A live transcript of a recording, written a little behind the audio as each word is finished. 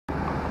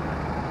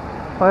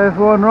Hi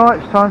everyone, right,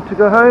 it's time to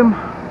go home.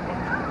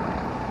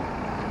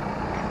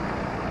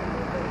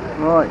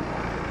 Right,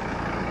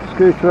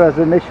 scooter has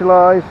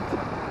initialised.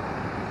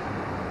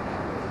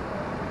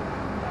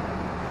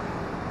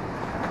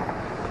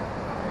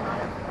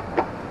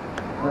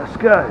 Let's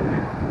go.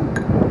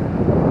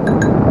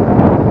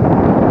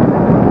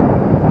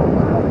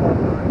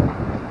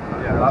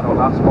 Yeah,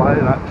 that's why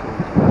actually.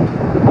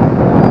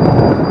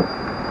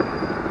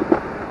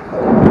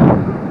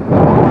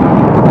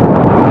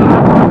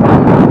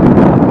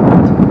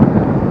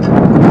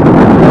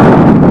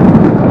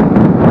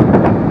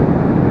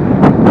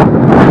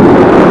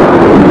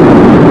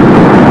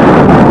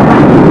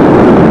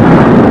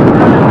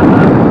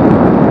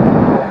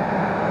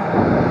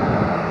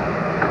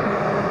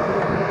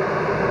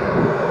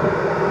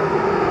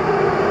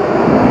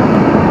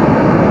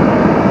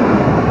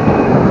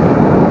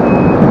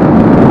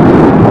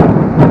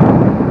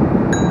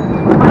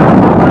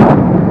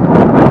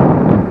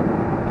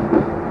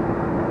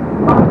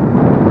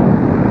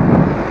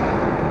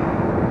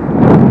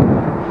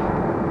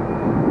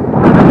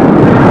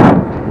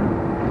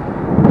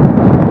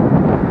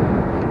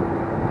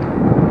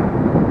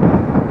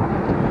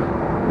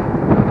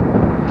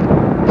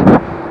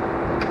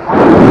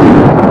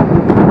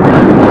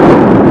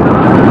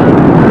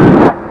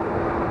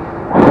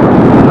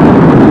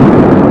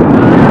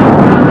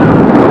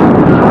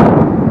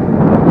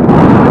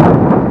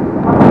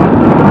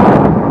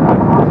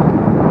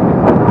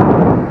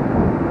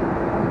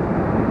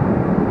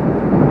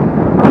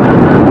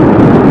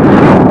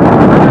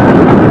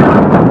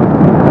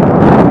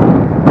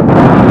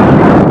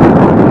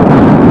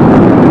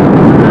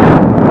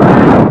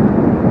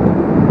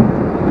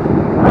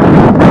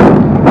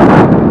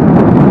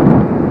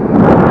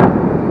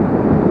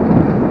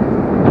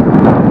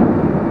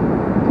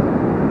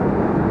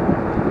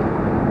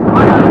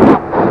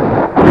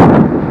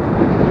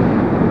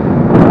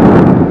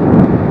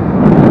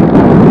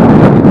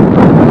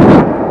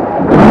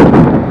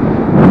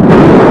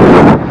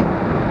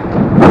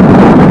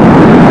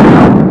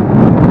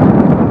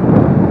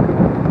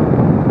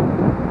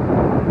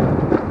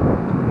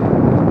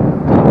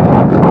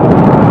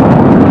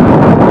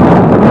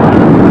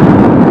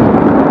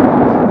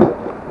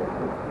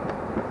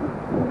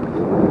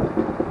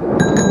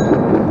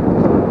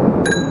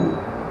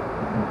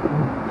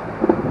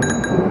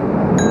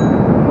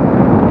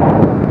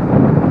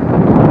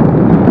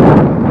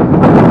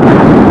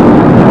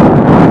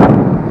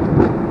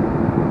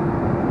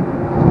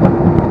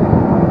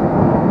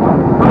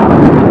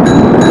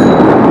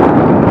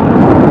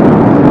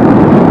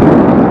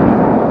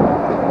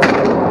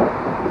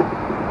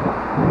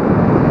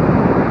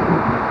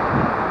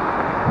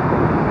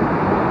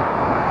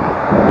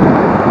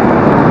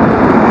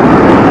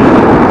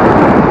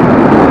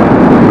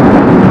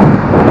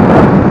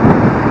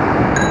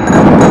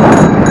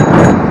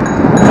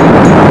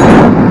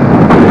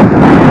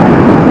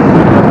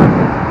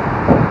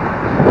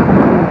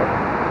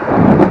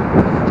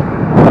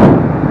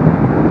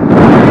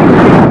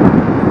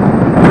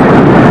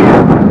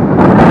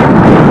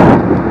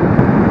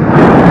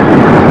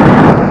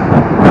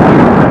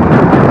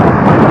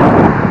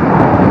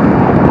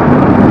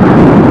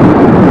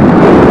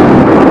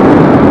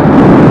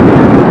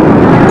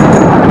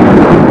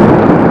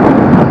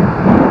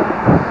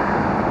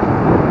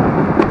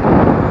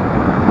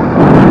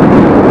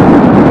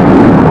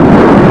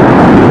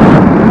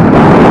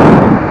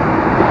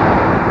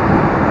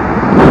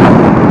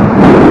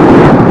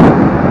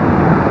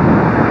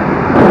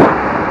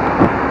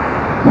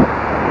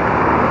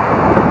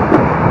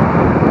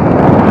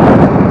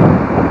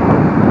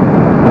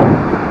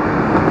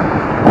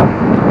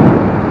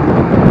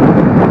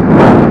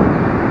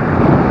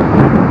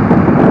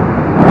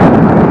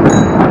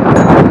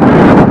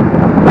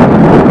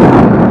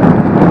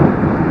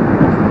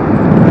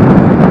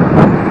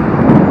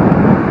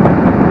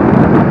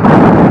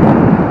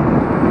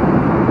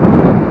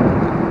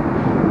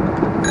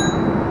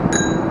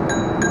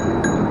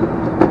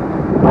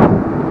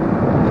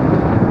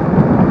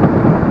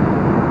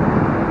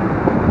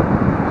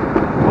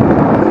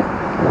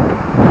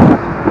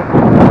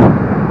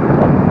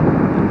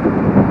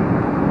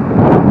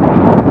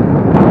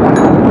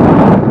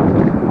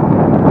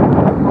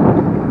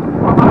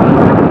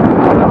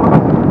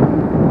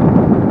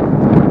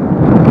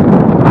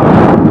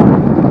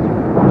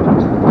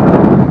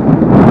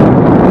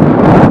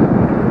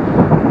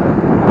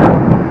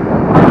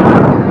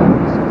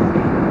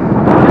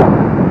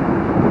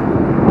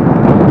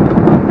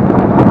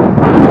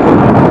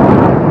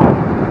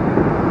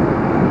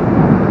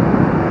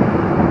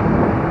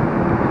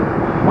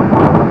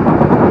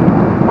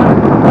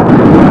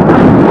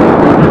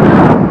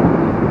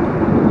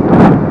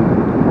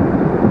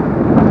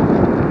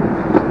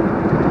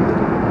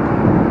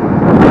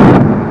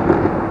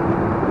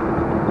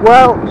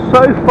 Well,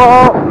 so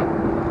far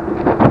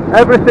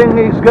everything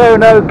is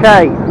going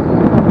okay.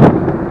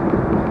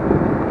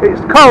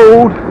 It's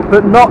cold,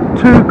 but not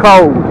too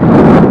cold.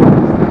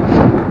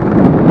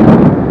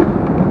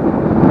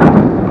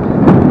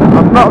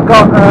 I've not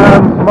got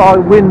my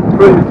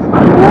windproof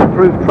and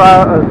waterproof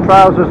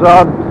trousers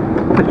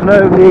on. There's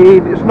no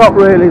need, it's not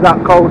really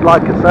that cold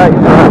like I say,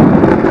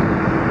 so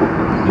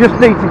just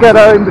need to get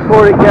home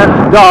before it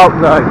gets dark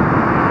though.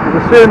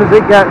 As soon as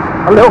it gets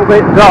a little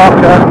bit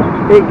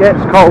darker, it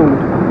gets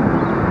cold.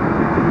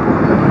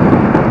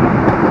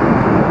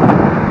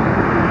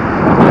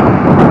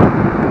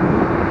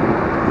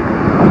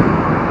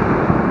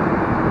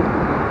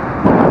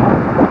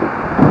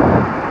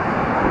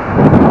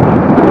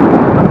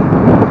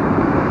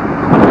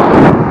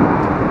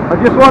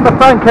 I just want to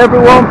thank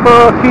everyone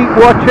for keep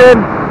watching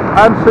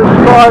and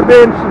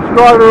subscribing.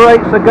 Subscriber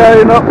rates are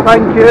going up,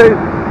 thank you.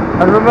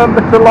 And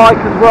remember to like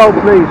as well,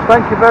 please.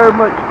 Thank you very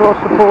much for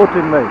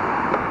supporting me.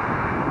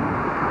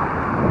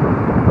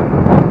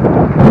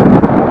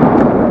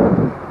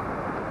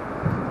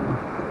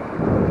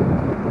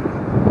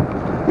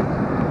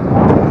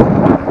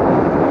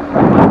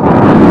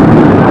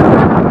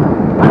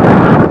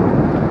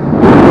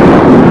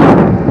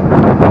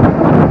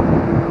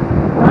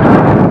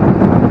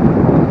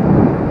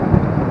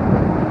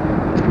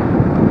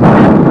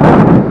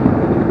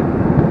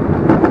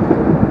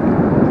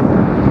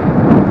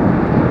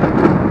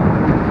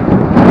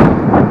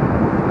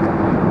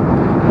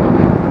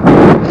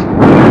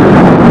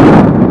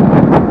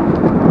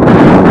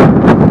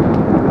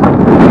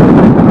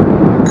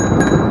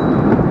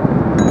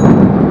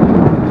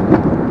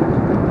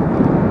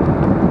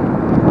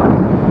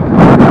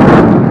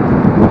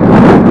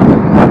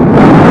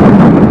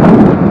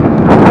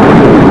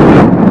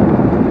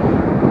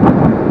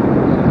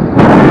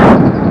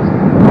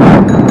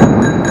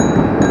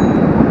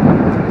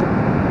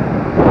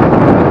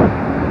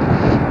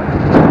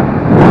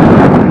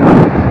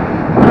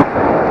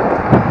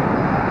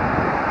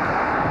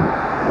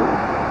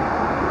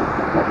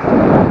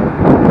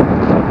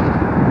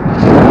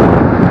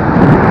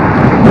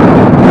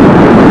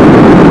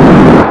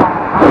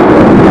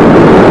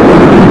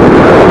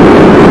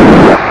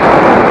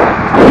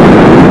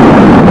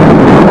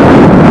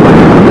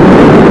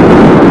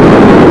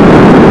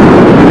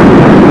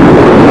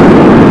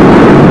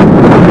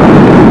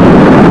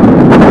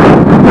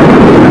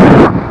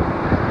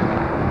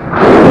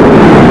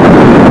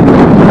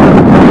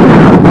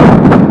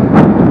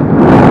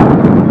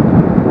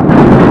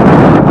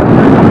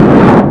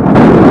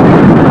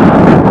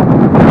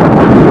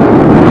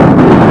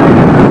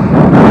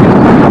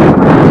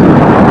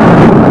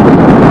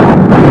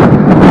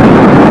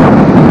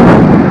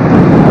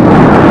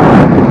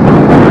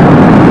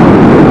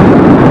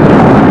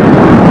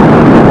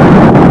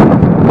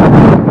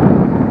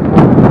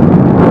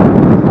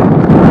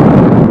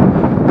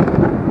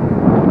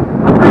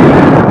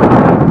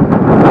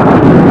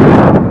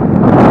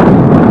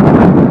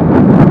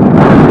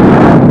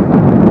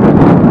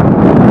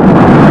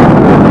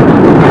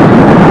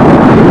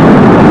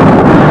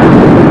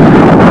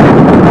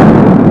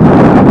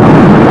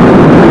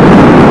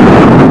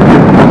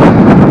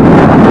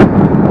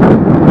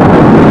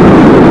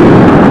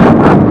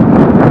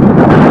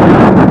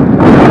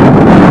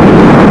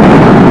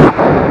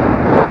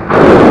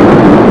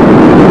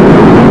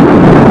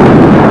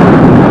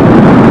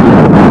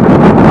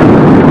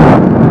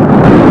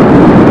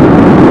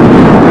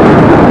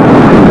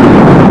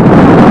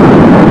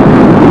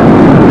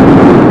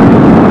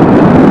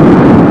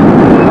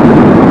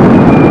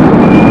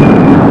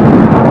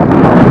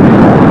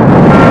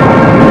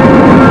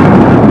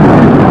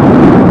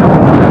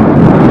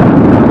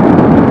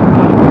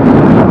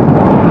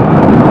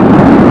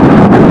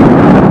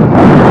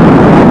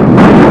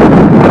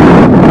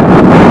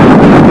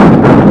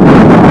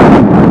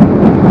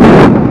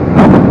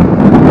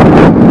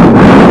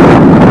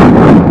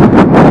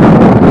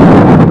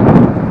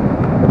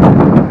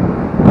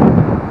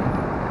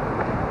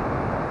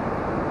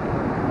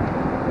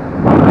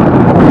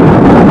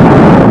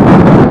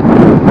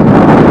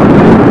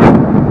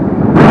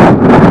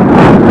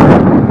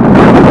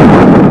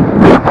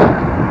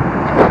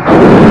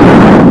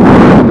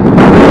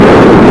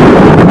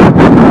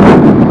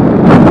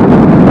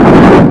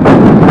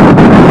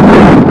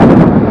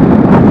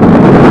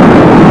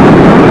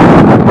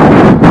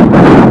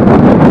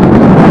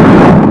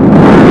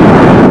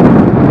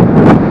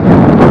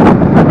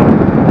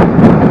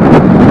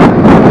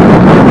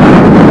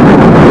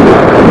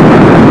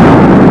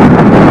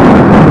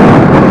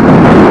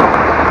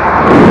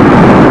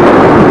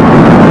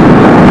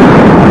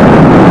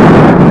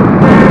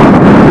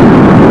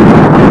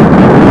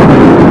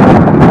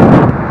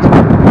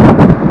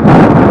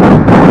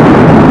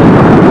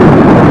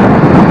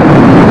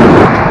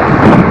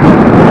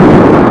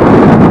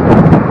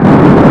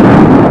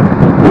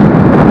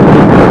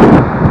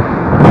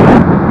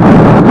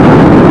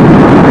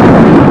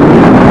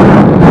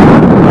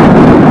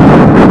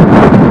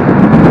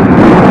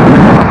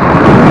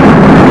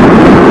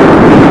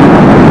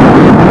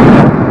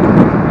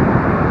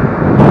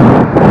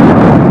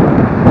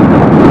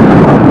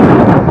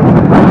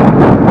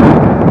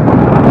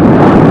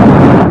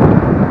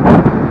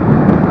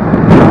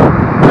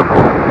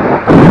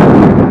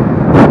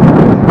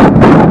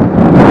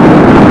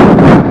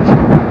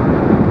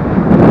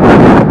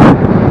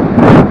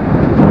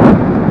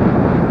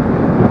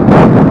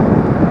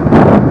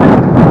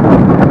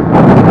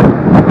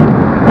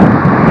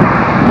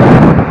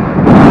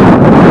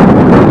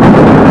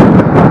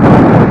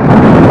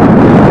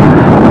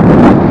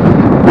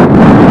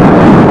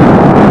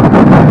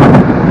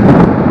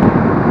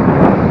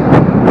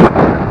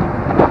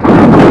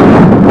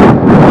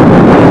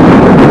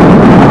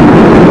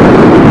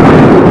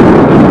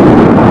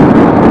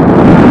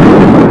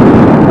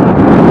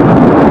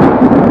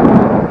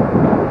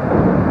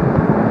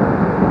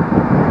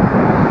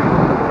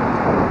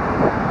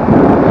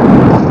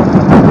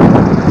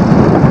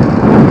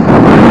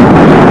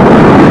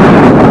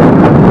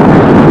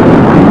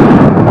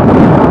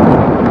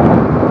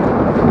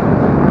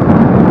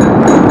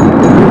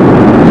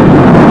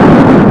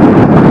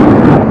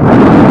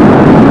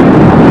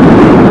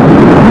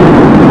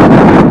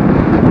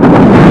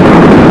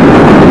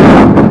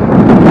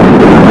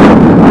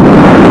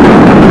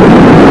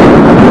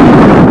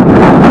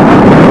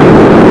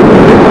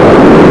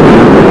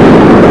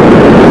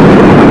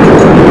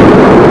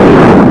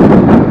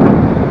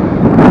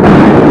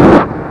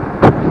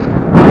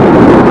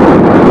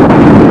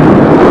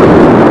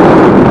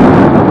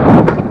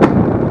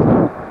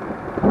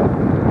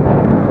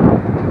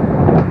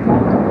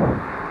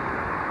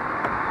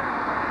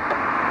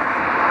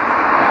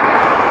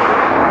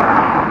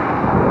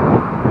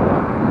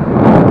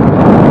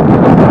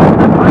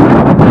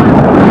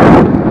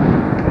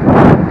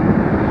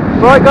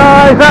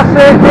 guys, that's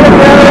it,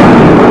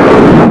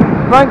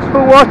 thanks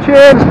for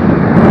watching.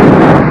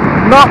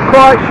 Not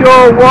quite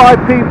sure why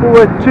people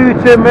were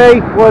tooting me.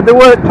 Well, they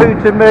weren't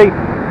tooting me,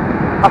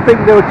 I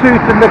think they were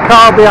tooting the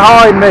car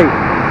behind me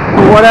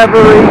for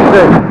whatever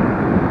reason.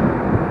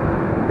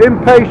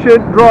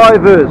 Impatient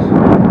drivers.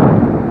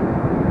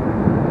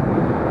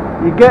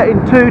 You're getting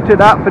tooted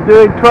at for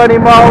doing 20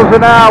 miles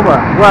an hour.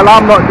 Well,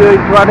 I'm not doing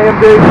 20,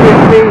 I'm doing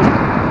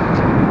 15.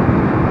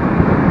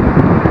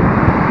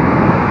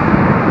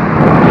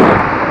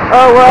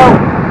 Oh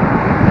well.